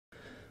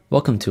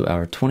Welcome to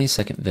our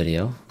 22nd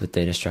video with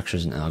data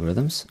structures and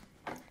algorithms,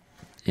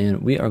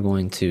 and we are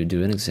going to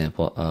do an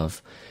example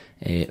of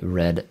a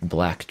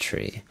red-black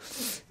tree.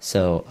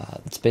 So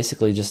it's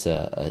basically just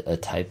a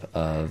type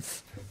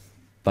of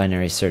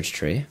binary search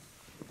tree.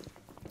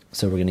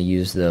 So we're going to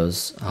use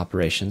those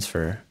operations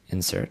for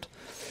insert,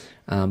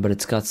 but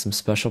it's got some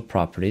special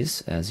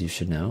properties, as you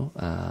should know,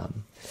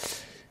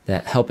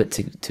 that help it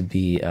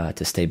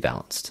to stay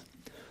balanced.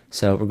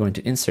 So we're going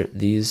to insert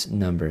these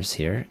numbers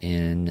here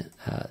in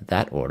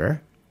that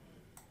order,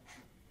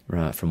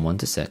 from 1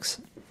 to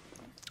 6.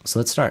 So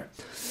let's start.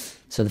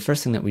 So the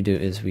first thing that we do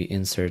is we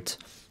insert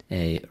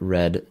a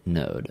red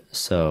node.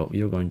 So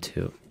you're going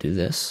to do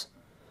this,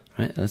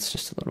 right? That's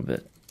just a little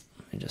bit.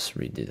 Let me just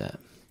redo that.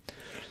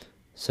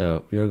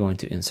 So we are going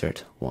to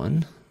insert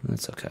 1.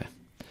 That's okay.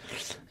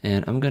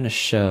 And I'm going to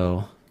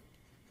show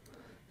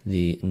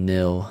the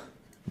nil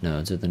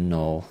nodes or the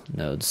null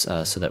nodes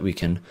so that we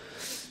can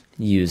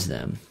use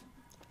them,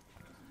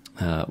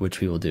 which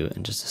we will do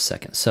in just a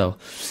second. So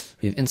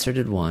we've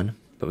inserted 1,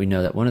 but we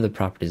know that one of the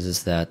properties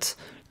is that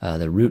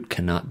the root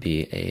cannot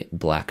be a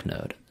black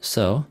node.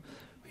 So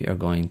we are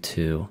going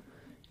to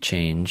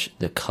change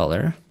the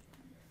color.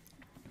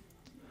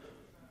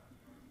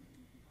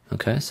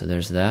 Okay, so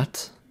there's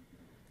that,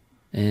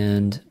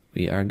 and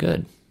we are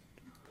good.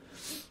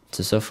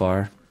 So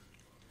far,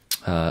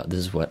 this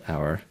is what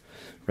our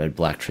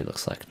red-black tree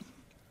looks like.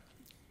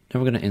 Now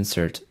we're going to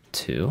insert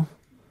 2.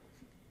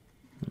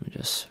 Let me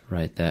just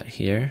write that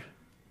here.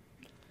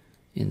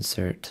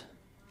 Insert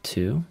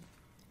 2.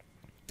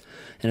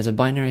 And it's a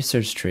binary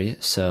search tree,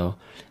 so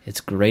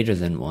it's greater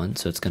than 1,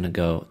 so it's going to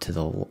go to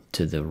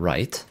the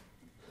right.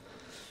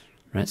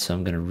 Right, so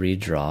I'm going to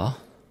redraw.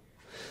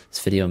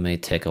 This video may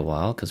take a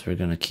while because we're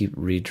going to keep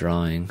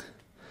redrawing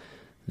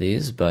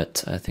these,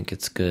 but I think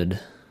it's good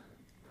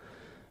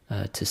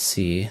to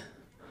see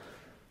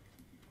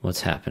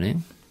what's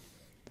happening.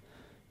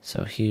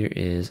 So here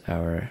is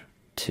our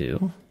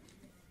 2.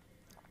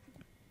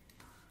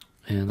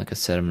 And like I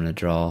said, I'm going to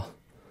draw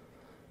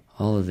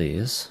all of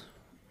these.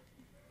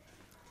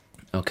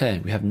 Okay,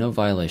 we have no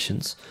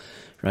violations,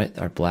 right?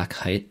 Our black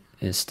height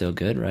is still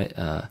good, right?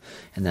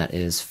 And that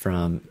is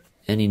from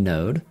any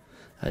node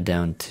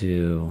down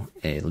to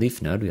a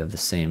leaf node. We have the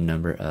same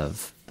number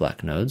of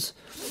black nodes,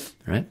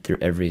 right? Through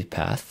every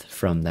path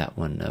from that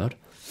one node.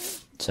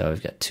 So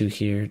we've got 2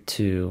 here,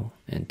 2,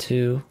 and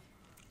 2,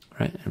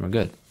 right? And we're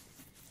good.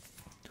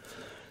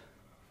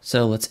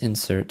 So let's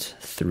insert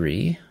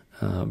 3.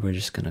 We're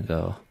just going to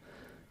go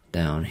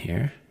down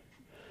here.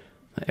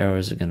 My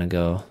arrows are going to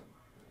go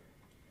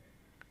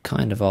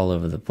kind of all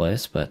over the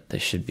place, but they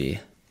should be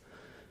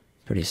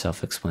pretty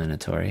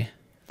self-explanatory.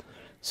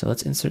 So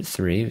let's insert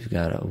 3. We've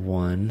got a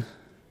 1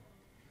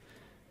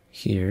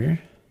 here.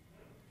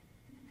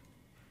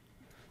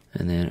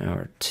 And then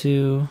our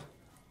 2.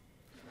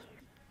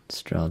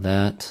 Let's draw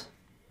that.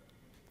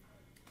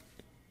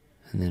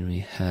 And then we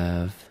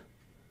have,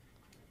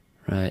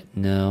 right,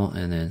 no,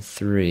 and then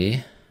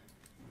 3.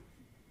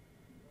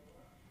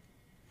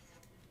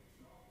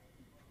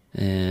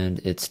 And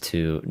it's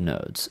 2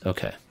 nodes.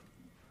 Okay.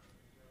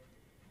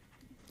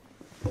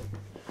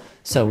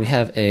 So we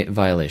have a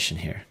violation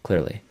here,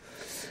 clearly.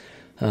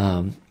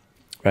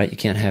 Right, you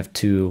can't have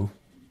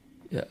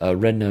a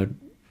red node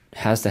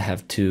has to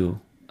have 2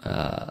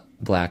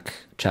 black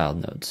child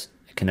nodes.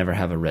 It can never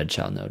have a red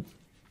child node,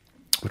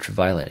 which we're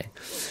violating.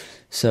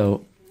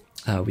 So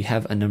we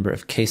have a number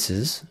of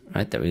cases,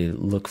 right, that we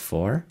look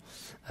for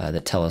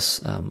that tell us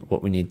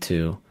what we need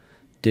to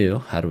do,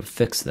 how to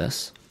fix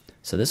this.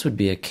 So this would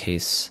be a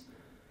case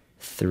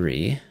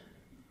 3.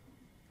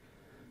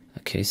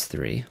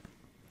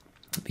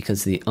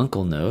 Because the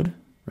uncle node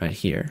right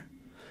here,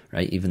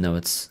 right, even though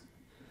it's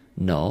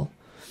null,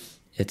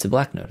 it's a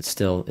black node. It's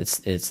still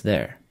it's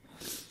there.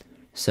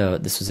 So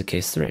this was a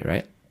case 3,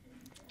 right?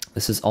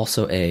 This is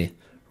also a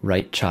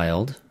right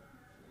child,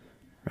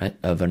 right,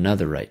 of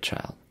another right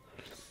child.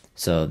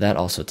 So that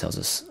also tells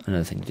us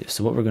another thing to do.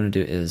 So what we're going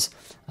to do is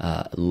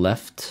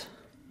left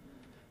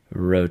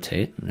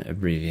rotate, I'm going to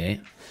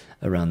abbreviate,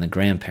 around the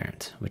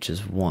grandparent, which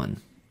is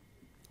 1.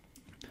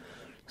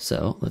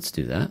 So let's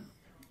do that.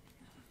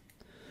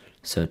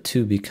 So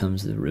 2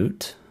 becomes the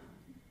root,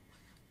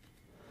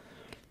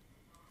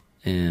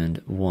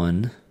 and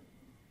 1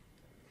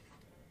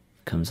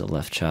 becomes a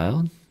left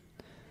child,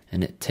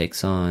 and it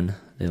takes on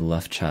the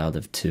left child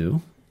of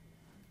 2,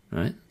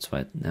 right? That's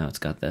why now it's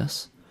got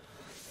this.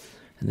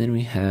 And then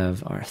we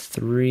have our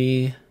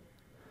 3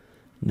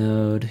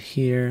 node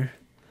here,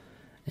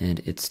 and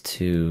its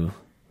 2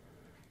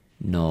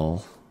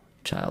 null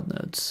child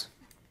nodes.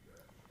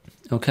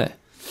 Okay.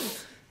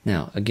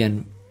 Now,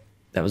 again,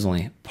 that was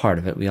only part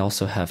of it. We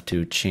also have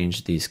to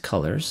change these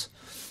colors.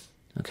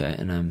 Okay,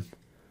 and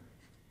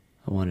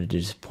I wanted to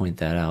just point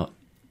that out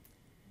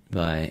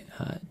by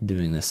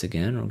doing this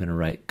again. We're going to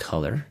write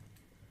color.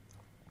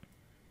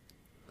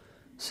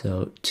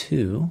 So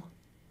 2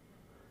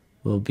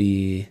 will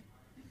be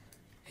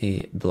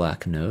a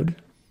black node.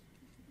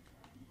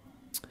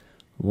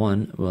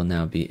 1 will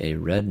now be a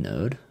red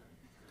node,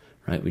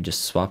 right? We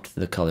just swapped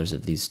the colors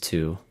of these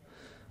two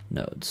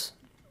nodes.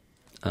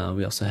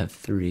 We also have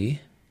 3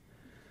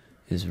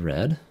 is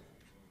red,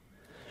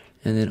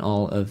 and then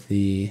all of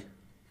the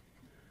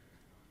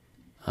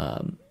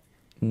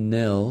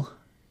null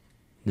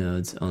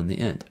nodes on the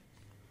end.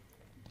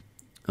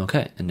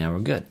 Okay, and now we're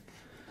good.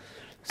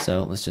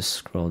 So let's just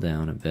scroll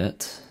down a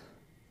bit.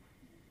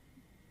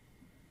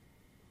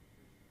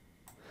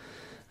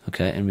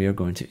 Okay, and we are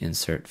going to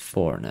insert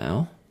 4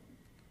 now.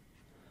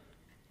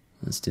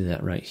 Let's do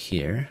that right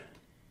here.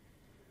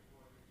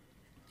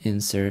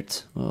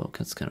 Insert, whoa,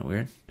 that's kind of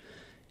weird.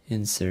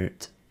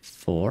 Insert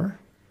 4.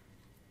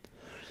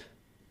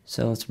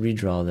 So let's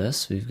redraw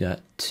this. We've got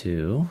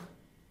 2.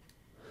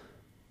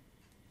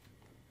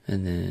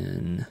 And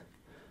then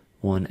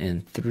 1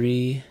 and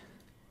 3.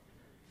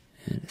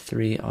 And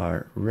 3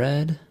 are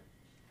red.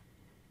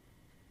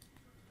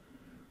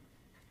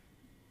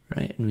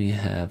 Right, and we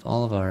have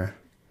all of our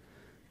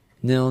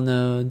nil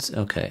nodes.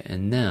 Okay,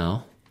 and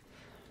now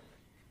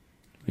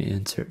we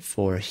insert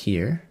 4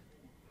 here.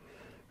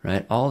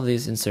 Right, all of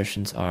these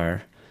insertions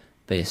are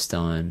based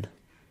on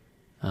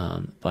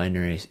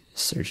binary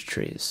search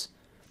trees.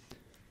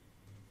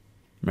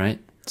 Right,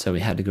 so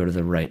we had to go to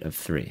the right of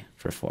 3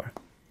 for 4.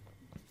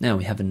 Now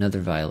we have another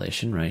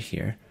violation right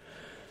here.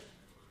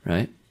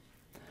 Right,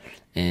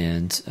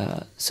 and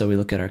so we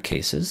look at our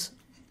cases,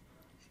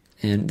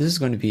 and this is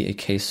going to be a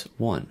case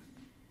 1.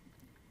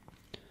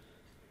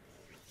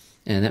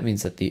 And that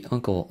means that the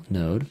uncle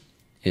node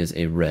is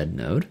a red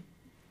node.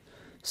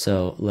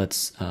 So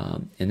let's,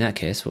 in that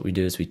case, what we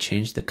do is we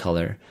change the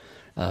color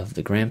of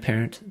the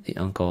grandparent, the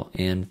uncle,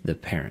 and the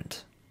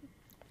parent.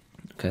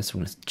 Okay, so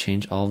I'm going to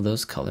change all of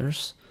those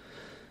colors.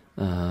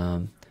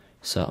 So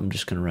I'm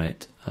just going to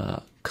write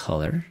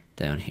color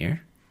down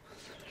here.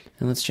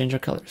 And let's change our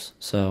colors.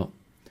 So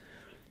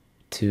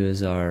 2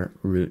 is our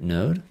root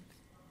node.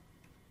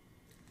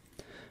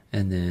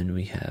 And then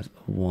we have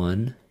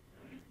 1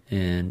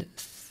 and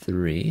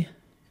 3.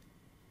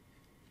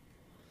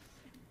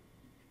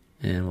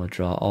 And we'll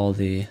draw all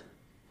the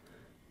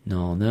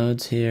null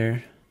nodes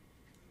here.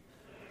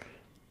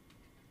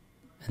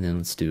 And then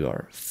let's do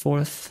our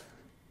 4th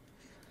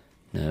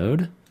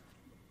node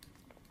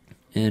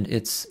and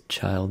its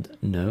child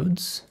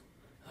nodes.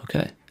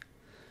 Okay.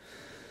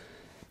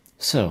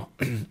 So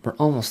we're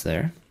almost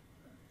there,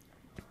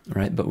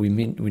 right? But we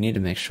need to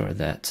make sure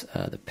that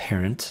the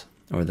parent,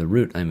 or the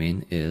root, I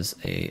mean, is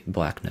a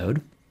black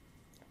node.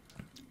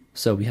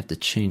 So we have to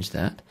change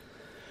that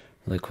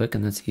really quick,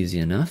 and that's easy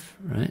enough,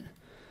 right?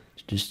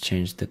 Just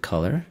change the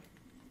color.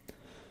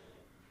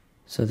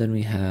 So then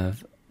we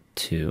have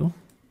 2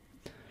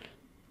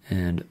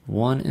 and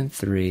 1 and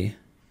 3,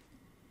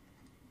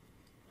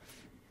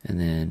 and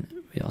then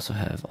we also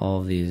have all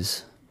of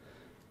these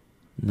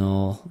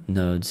null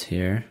nodes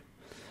here.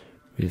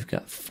 We've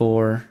got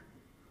 4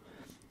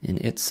 in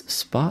its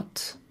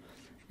spot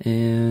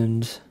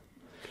and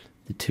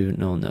the 2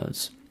 null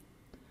nodes.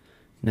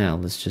 Now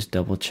let's just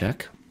double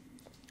check.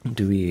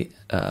 Do we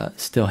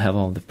still have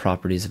all the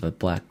properties of a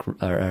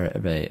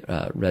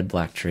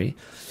red-black tree?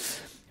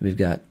 We've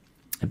got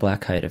a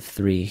black height of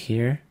 3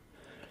 here,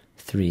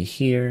 3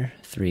 here,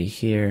 3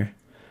 here,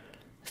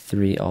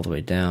 3 all the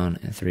way down,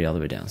 and 3 all the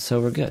way down. So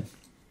we're good.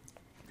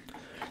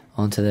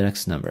 On to the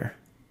next number.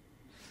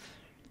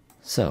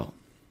 So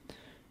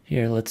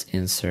here, let's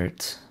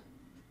insert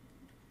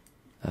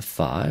a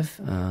 5.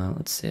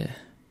 Let's see.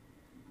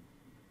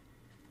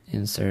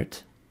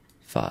 Insert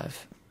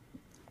 5.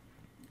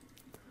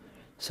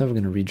 So we're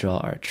going to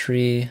redraw our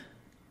tree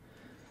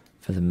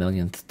for the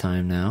millionth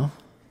time now.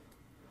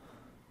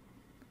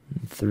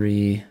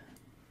 3,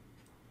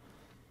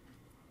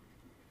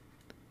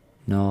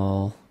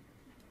 null,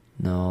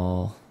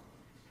 null,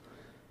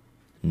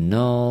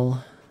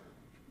 null.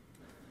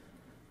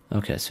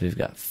 Okay, so we've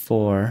got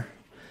 4,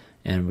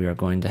 and we are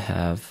going to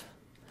have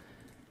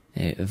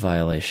a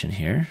violation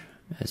here,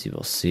 as you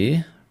will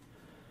see.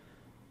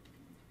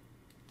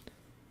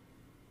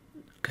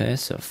 Okay,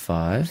 so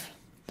 5.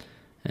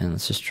 And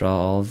let's just draw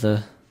all of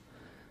the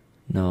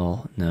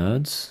null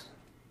nodes.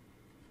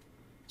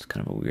 It's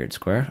kind of a weird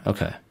square.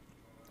 Okay.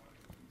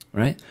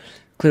 Right?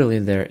 Clearly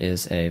there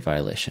is a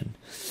violation.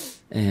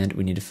 And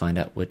we need to find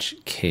out which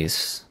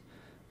case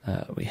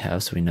we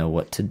have so we know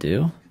what to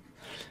do.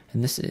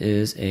 And this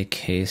is a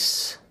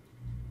case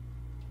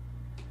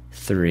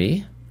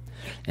 3.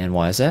 And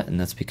why is that? And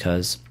that's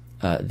because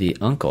the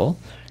uncle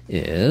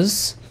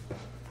is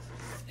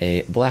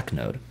a black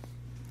node.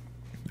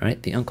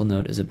 Right? The uncle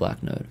node is a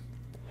black node.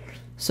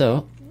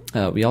 So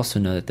we also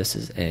know that this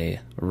is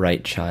a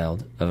right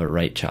child of a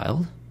right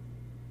child.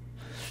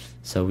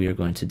 So we are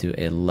going to do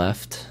a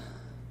left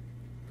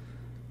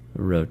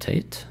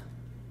rotate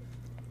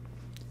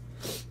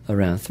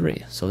around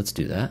 3. So let's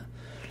do that.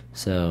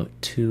 So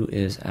 2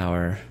 is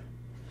our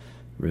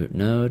root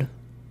node.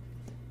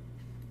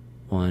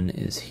 1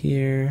 is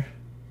here.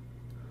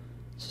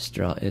 Let's just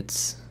draw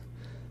its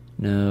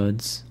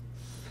nodes.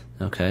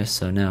 Okay,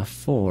 so now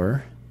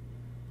 4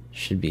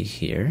 should be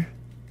here.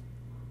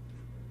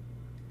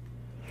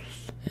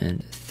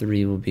 And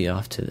 3 will be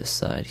off to the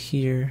side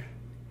here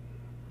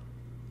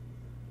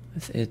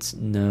with its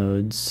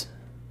nodes.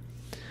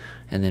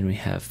 And then we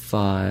have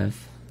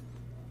 5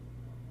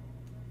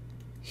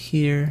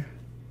 here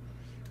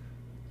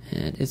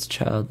and its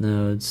child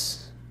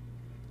nodes.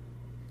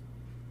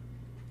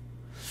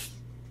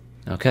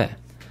 Okay,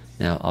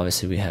 now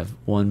obviously we have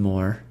one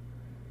more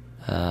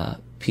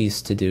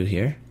piece to do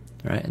here,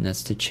 right? And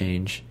that's to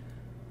change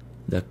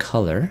the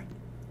color,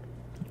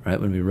 right?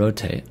 When we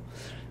rotate,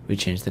 we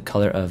change the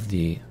color of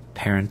the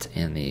parent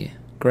and the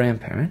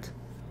grandparent,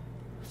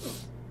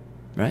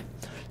 right?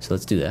 So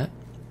let's do that.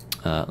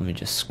 Let me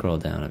just scroll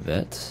down a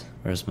bit.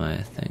 Where's my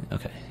thing?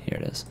 Okay, here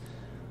it is.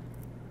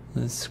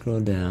 Let's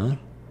scroll down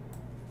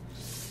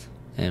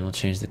and we'll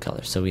change the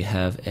color. So we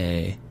have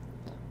a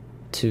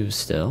 2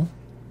 still.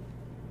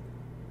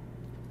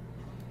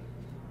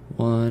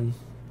 1.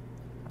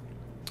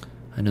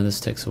 I know this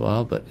takes a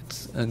while, but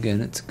it's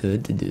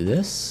good to do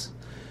this.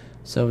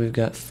 So we've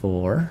got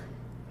 4,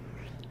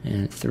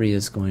 and 3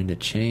 is going to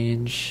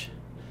change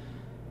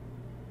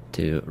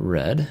to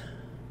red,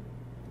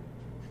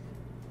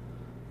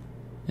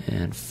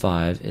 and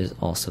 5 is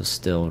also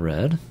still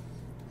red.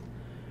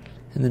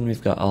 And then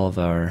we've got all of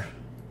our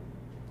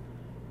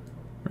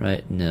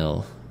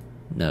null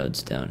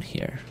nodes down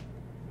here.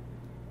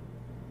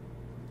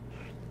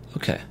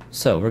 Okay,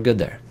 so we're good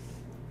there.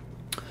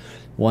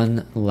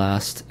 One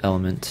last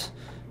element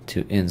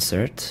to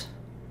insert.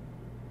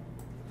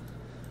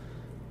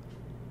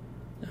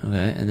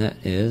 Okay, and that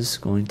is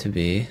going to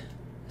be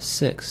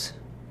 6.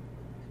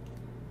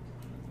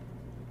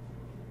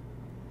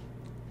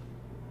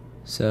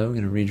 So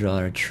we're going to redraw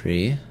our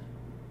tree.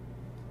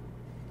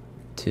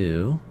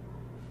 2,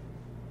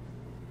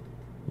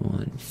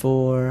 1,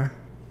 4,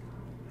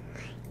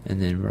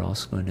 and then we're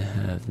also going to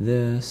have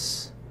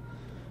this.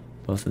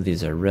 Both of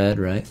these are red,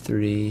 right?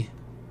 3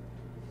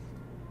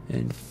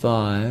 and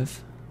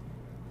 5.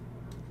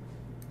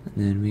 And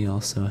then we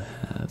also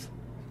have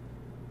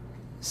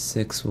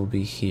 6 will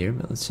be here,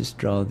 but let's just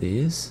draw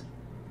these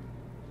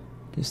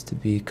just to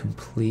be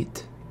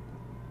complete.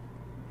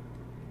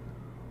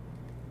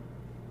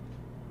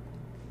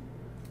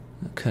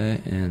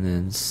 Okay, and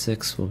then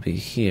 6 will be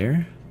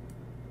here.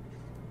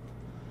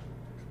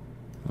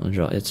 We'll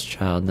draw its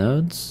child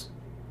nodes.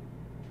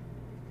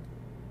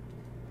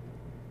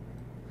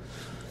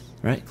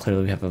 Right,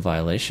 clearly we have a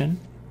violation.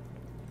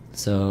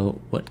 So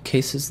what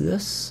case is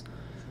this?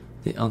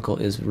 The uncle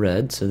is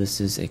red, so this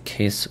is a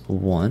case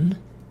 1.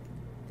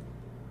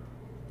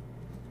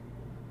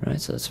 Right,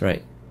 so let's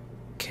write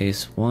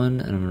case 1,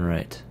 and I'm going to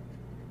write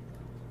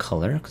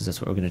color, because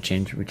that's what we're going to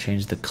change. We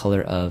change the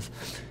color of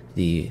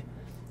the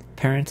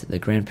parent, the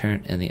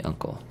grandparent, and the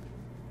uncle.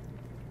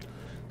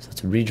 So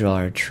let's redraw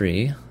our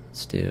tree.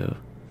 Let's do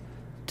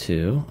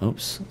 2.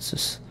 Oops, let's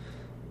just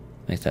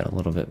make that a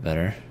little bit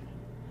better.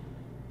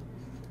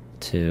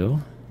 2.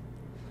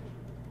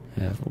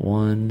 We have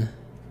 1.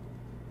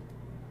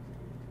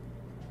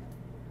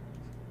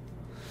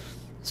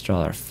 Let's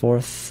draw our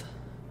 4th.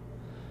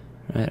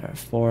 Right, our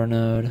 4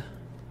 node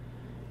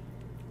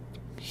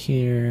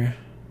here.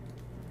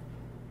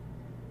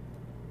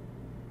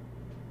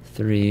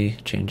 3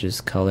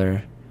 changes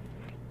color.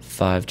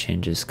 5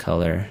 changes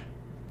color.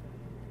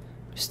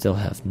 We still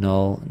have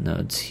null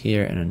nodes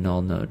here and a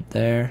null node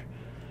there.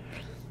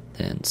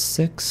 Then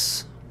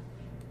 6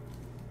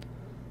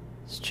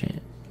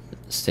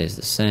 stays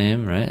the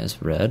same, right,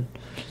 as red,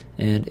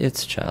 and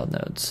its child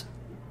nodes.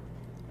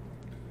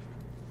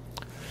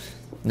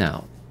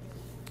 Now,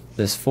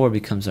 this 4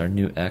 becomes our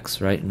new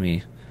x, right, and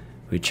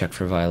we check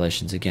for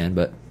violations again,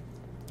 but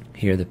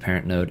here the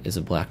parent node is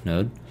a black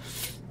node,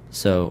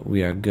 so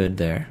we are good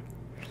there.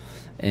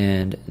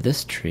 And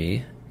this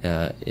tree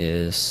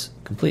is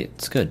complete.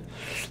 It's good.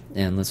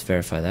 And let's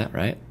verify that,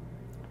 right?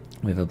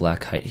 We have a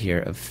black height here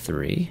of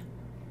 3.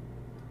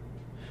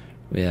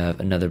 We have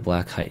another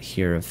black height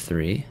here of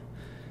 3.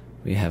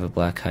 We have a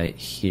black height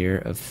here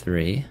of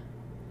 3.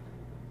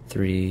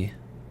 3,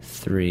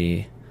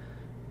 3,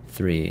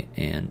 3,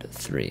 and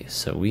 3.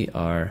 So we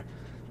are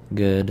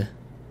good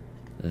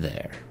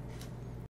there.